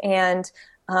 20s and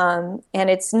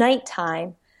it's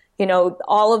nighttime.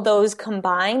 All of those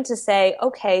combine to say,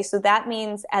 okay, so that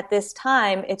means at this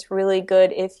time, it's really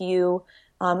good if you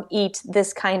eat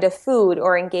this kind of food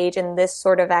or engage in this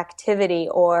sort of activity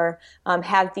or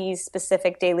have these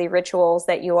specific daily rituals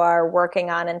that you are working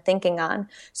on and thinking on.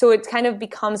 So it kind of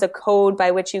becomes a code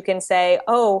by which you can say,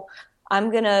 oh,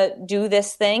 I'm going to do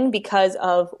this thing because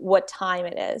of what time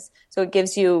it is. So it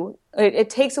gives you, it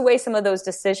takes away some of those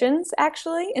decisions,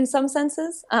 actually, in some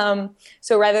senses.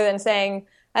 So rather than saying,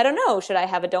 I don't know, should I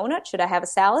have a donut? Should I have a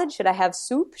salad? Should I have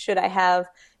soup? Should I have,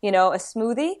 a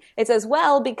smoothie? It says,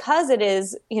 well, because it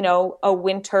is, a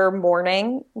winter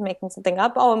morning, making something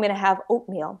up, I'm going to have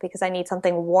oatmeal because I need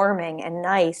something warming and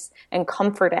nice and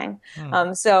comforting.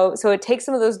 So it takes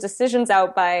some of those decisions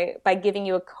out by giving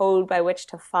you a code by which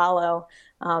to follow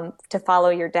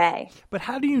your day. But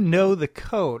how do you know the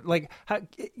code? Like,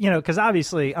 because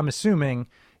obviously I'm assuming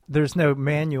there's no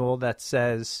manual that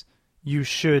says you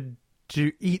should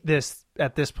eat this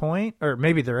at this point, or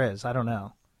maybe there is. I don't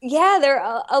know. Yeah, there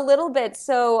a little bit.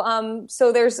 So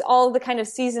there's all the kind of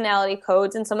seasonality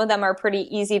codes, and some of them are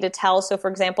pretty easy to tell. So, for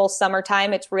example,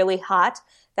 summertime, it's really hot.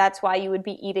 That's why you would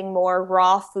be eating more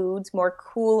raw foods, more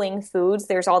cooling foods.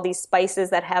 There's all these spices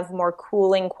that have more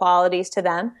cooling qualities to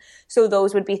them. So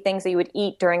those would be things that you would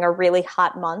eat during a really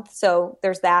hot month. So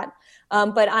there's that.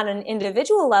 But on an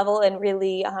individual level and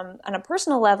really on a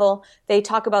personal level, they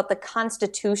talk about the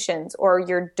constitutions or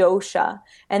your dosha.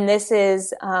 And this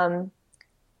is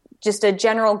just a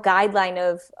general guideline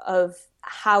of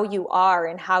how you are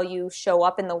and how you show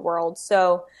up in the world.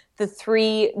 So the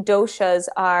three doshas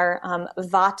are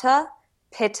vata,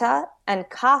 pitta, and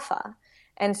kapha.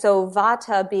 And so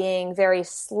vata being very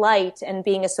slight and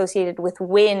being associated with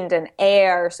wind and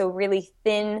air, so really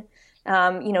thin,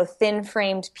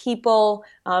 thin-framed people,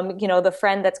 the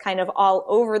friend that's kind of all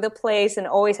over the place and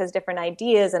always has different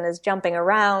ideas and is jumping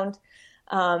around.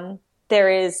 There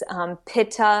is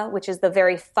pitta, which is the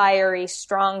very fiery,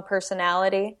 strong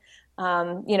personality.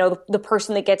 The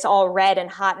person that gets all red and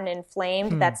hot and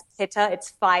inflamed, that's pitta, it's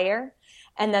fire.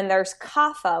 And then there's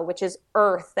kapha, which is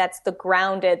earth, that's the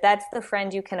grounded, that's the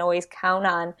friend you can always count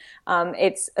on.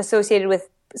 It's associated with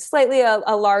slightly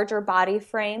a larger body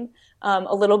frame,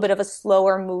 a little bit of a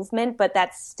slower movement, but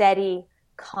that steady,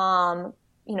 calm,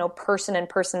 person and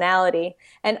personality.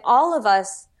 And all of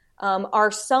us are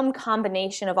some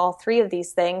combination of all three of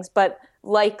these things, but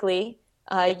likely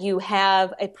you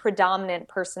have a predominant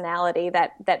personality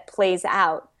that plays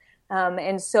out.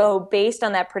 And so based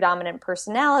on that predominant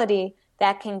personality,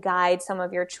 that can guide some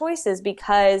of your choices,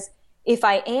 because if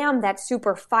I am that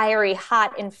super fiery,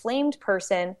 hot, inflamed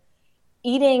person,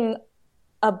 eating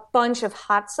a bunch of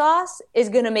hot sauce is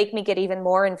going to make me get even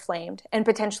more inflamed and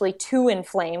potentially too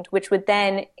inflamed, which would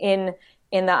then in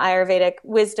the Ayurvedic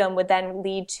wisdom would then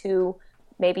lead to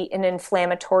maybe an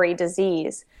inflammatory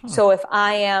disease. So if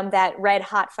I am that red,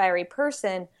 hot, fiery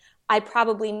person, I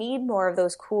probably need more of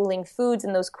those cooling foods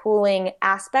and those cooling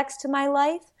aspects to my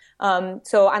life.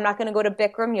 So I'm not going to go to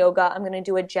Bikram yoga. I'm going to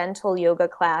do a gentle yoga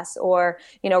class, or,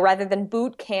 rather than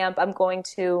boot camp, I'm going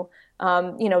to,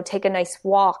 take a nice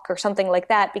walk or something like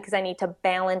that, because I need to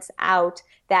balance out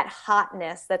that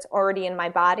hotness that's already in my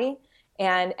body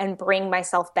and bring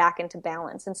myself back into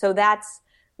balance. And so that's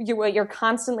what you're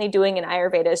constantly doing in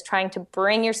Ayurveda, is trying to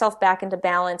bring yourself back into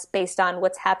balance based on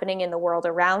what's happening in the world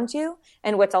around you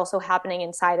and what's also happening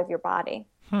inside of your body.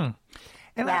 And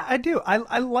yeah. I do.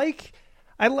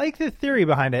 I like the theory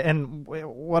behind it, and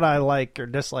what I like or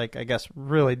dislike, I guess,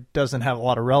 really doesn't have a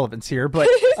lot of relevance here. But,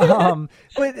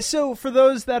 but so for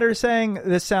those that are saying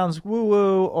this sounds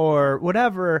woo-woo or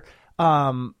whatever,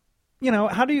 how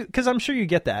do you? Because I'm sure you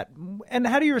get that, and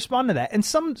how do you respond to that? And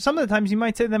some of the times you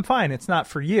might say to them, "Fine, it's not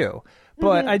for you."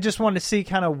 But I just want to see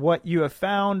kind of what you have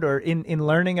found, or in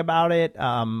learning about it,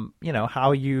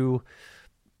 how you,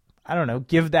 I don't know,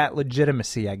 give that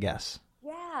legitimacy, I guess.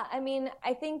 I mean,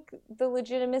 I think the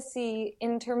legitimacy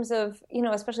in terms of,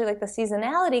 especially like the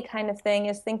seasonality kind of thing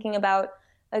is thinking about,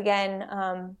 again,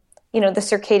 the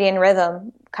circadian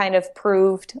rhythm kind of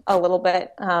proved a little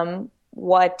bit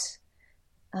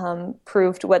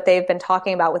proved what they've been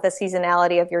talking about with the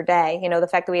seasonality of your day. The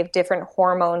fact that we have different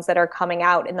hormones that are coming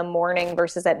out in the morning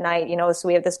versus at night, so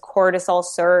we have this cortisol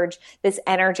surge, this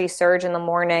energy surge in the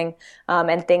morning,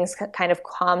 and things kind of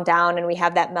calm down, and we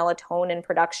have that melatonin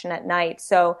production at night.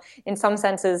 So in some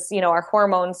senses, our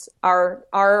hormones are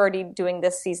already doing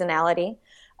this seasonality.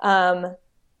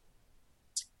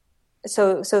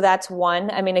 So that's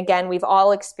one. I mean, again, we've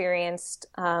all experienced,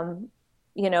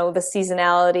 the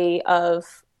seasonality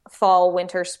of fall,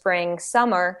 winter, spring,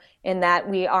 summer, in that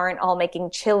we aren't all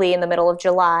making chili in the middle of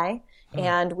July,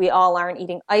 and we all aren't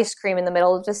eating ice cream in the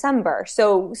middle of December.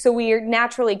 So we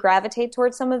naturally gravitate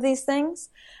towards some of these things.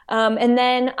 And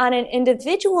then on an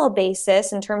individual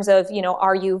basis, in terms of,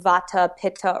 are you vata,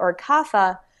 pitta, or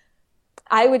kapha,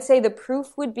 I would say the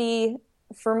proof would be,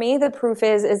 for me, the proof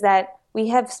is that we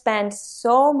have spent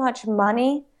so much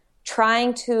money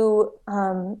trying to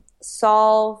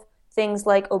solve things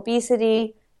like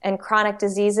obesity and chronic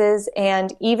diseases.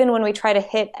 And even when we try to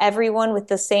hit everyone with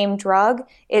the same drug,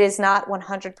 it is not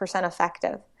 100%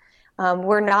 effective.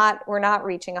 we're not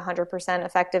reaching 100%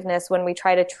 effectiveness when we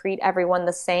try to treat everyone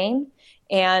the same.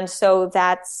 And so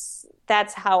that's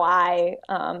how I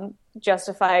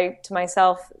justify to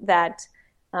myself that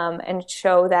and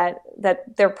show that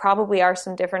there probably are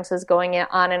some differences going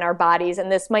on in our bodies,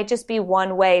 and this might just be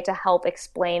one way to help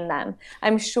explain them.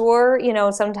 I'm sure,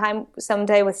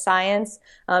 someday with science,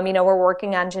 we're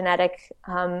working on genetic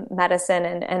medicine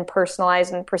and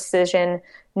personalized and precision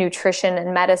nutrition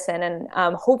and medicine, and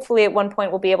hopefully at one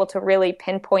point we'll be able to really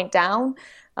pinpoint down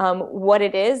what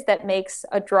it is that makes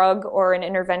a drug or an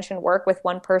intervention work with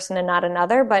one person and not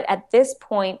another. But at this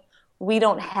point, we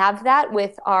don't have that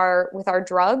with our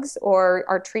drugs or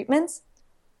our treatments.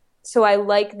 So I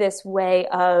like this way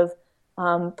of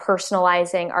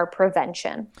personalizing our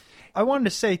prevention. I wanted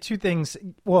to say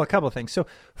a couple of things. So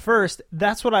first,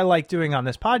 that's what I like doing on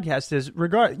this podcast is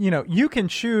you can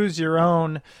choose your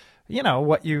own,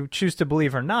 what you choose to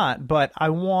believe or not, but I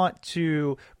want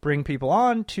to bring people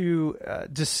on to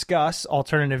discuss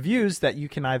alternative views that you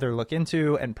can either look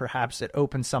into and perhaps it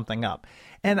opens something up.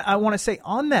 And I want to say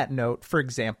on that note, for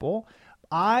example,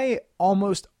 I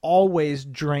almost always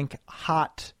drink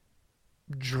hot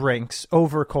drinks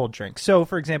over cold drinks. So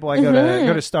for example, I go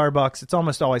to Starbucks, it's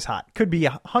almost always hot. Could be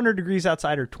 100 degrees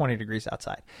outside or 20 degrees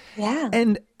outside. Yeah.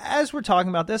 And as we're talking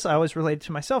about this, I always relate it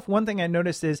to myself. One thing I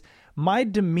noticed is my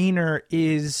demeanor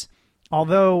is,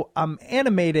 although I'm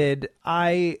animated,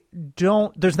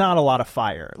 there's not a lot of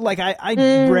fire. Like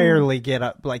I rarely get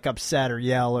upset or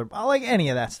yell or like any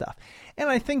of that stuff. And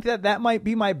I think that might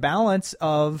be my balance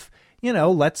of,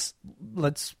 let's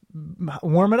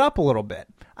warm it up a little bit.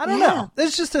 I don't know.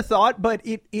 It's just a thought, but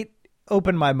it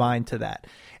opened my mind to that.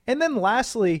 And then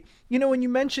lastly, when you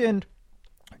mentioned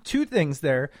two things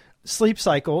there, sleep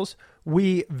cycles,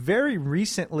 we very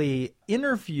recently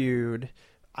interviewed,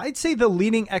 I'd say, the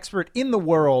leading expert in the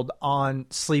world on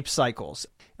sleep cycles.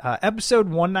 Episode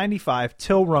 195,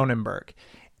 Till Ronenberg.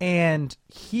 And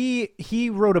he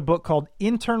wrote a book called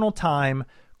Internal Time,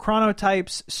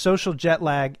 Chronotypes, Social Jet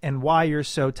Lag, and Why You're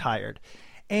So Tired.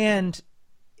 And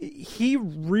he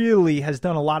really has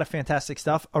done a lot of fantastic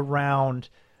stuff around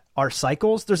our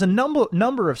cycles. There's a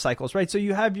number of cycles, right? So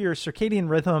you have your circadian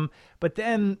rhythm, but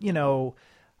then,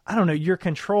 you're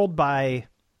controlled by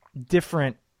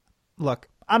different, I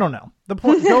don't know. The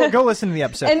point, go listen to the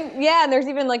episode. And there's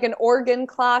even like an organ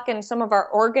clock, and some of our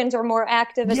organs are more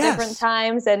active at different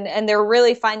times. And they're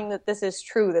really finding that this is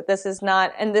true, that this is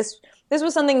not, and this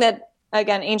was something that,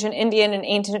 again, ancient Indian and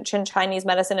ancient Chinese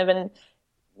medicine have been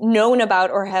known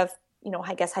about or have,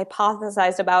 I guess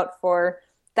hypothesized about for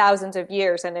thousands of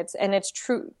years. And it's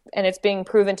true, and it's being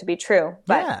proven to be true.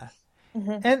 But, yeah.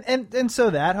 Mm-hmm. And so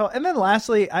and then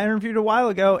lastly, I interviewed a while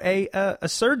ago a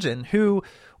surgeon who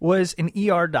was an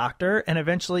ER doctor, and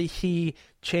eventually he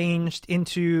changed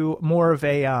into more of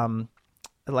a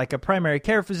primary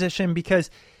care physician because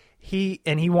he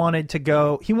wanted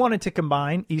to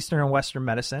combine Eastern and Western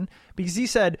medicine, because he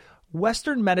said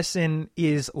Western medicine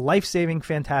is life-saving,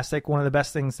 fantastic, one of the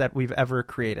best things that we've ever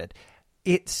created.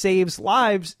 It saves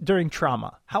lives during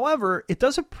trauma. However, it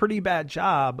does a pretty bad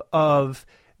job of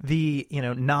the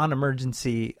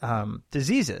non-emergency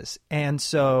diseases. And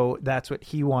so that's what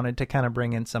he wanted to kind of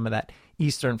bring in, some of that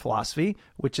Eastern philosophy,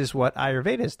 which is what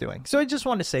Ayurveda is doing. So I just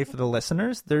want to say for the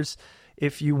listeners,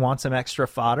 if you want some extra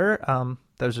fodder,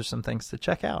 those are some things to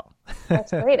check out.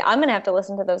 That's great. I'm going to have to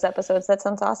listen to those episodes. That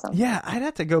sounds awesome. Yeah, I'd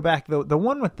have to go back. The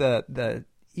one with the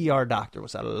ER doctor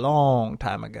was a long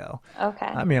time ago. Okay.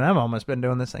 I mean, I've almost been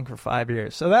doing this thing for 5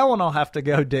 years. So that one I'll have to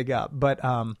go dig up. But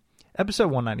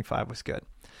episode 195 was good.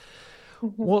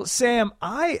 Mm-hmm. Well, Sam,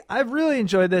 I've really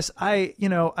enjoyed this. I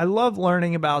love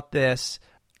learning about this.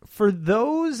 For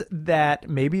those that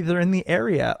maybe they're in the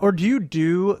area, or do you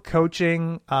do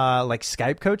coaching, like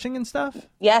Skype coaching and stuff?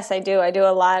 Yes, I do. I do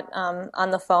a lot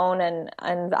on the phone and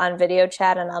on video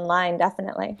chat and online,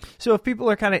 definitely. So if people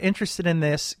are kind of interested in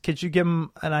this, could you give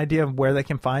them an idea of where they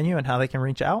can find you and how they can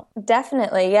reach out?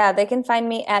 Definitely, yeah. They can find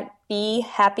me at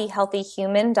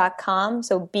behappyhealthyhuman.com.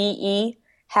 So BE,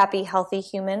 Happy Healthy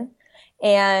Human.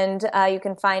 And you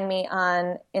can find me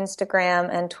on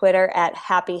Instagram and Twitter at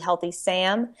Happy Healthy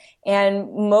Sam.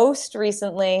 And most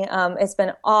recently, it's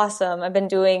been awesome. I've been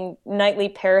doing nightly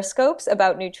periscopes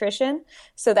about nutrition.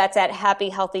 So that's at Happy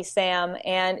Healthy Sam.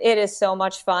 And it is so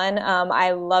much fun.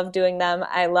 I love doing them.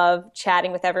 I love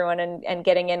chatting with everyone and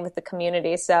getting in with the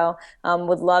community. So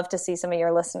would love to see some of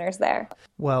your listeners there.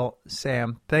 Well,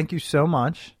 Sam, thank you so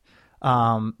much.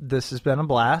 This has been a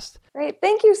blast. Great.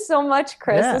 Thank you so much,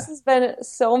 Chris. Yeah. This has been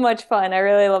so much fun. I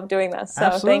really love doing this. So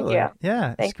Absolutely. Thank you.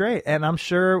 Yeah, it's great. And I'm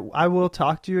sure I will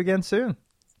talk to you again soon.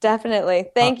 Definitely.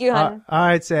 Thank you, hon. All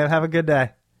right, Sam. Have a good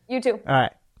day. You too. All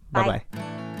right. Bye. Bye-bye.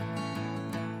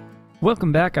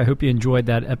 Welcome back. I hope you enjoyed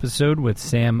that episode with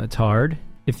Sam Attard.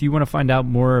 If you want to find out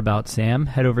more about Sam,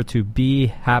 head over to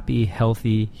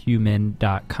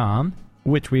BeHappyHealthyHuman.com,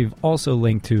 which we've also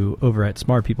linked to over at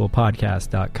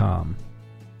smartpeoplepodcast.com.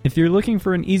 If you're looking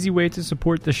for an easy way to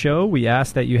support the show, we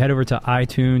ask that you head over to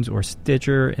iTunes or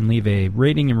Stitcher and leave a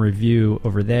rating and review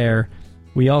over there.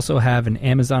 We also have an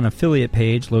Amazon affiliate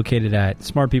page located at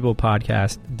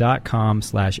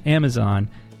smartpeoplepodcast.com/Amazon,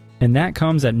 and that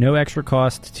comes at no extra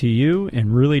cost to you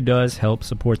and really does help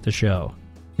support the show.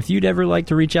 If you'd ever like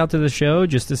to reach out to the show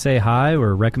just to say hi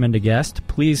or recommend a guest,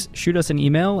 please shoot us an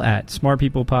email at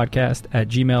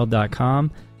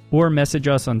smartpeoplepodcast@gmail.com or message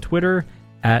us on Twitter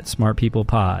at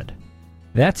smartpeoplepod.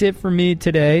 That's it for me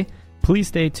today. Please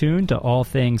stay tuned to All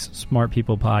Things Smart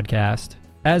People Podcast.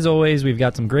 As always, we've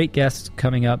got some great guests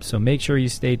coming up, so make sure you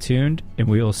stay tuned, and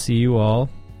we will see you all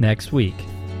next week.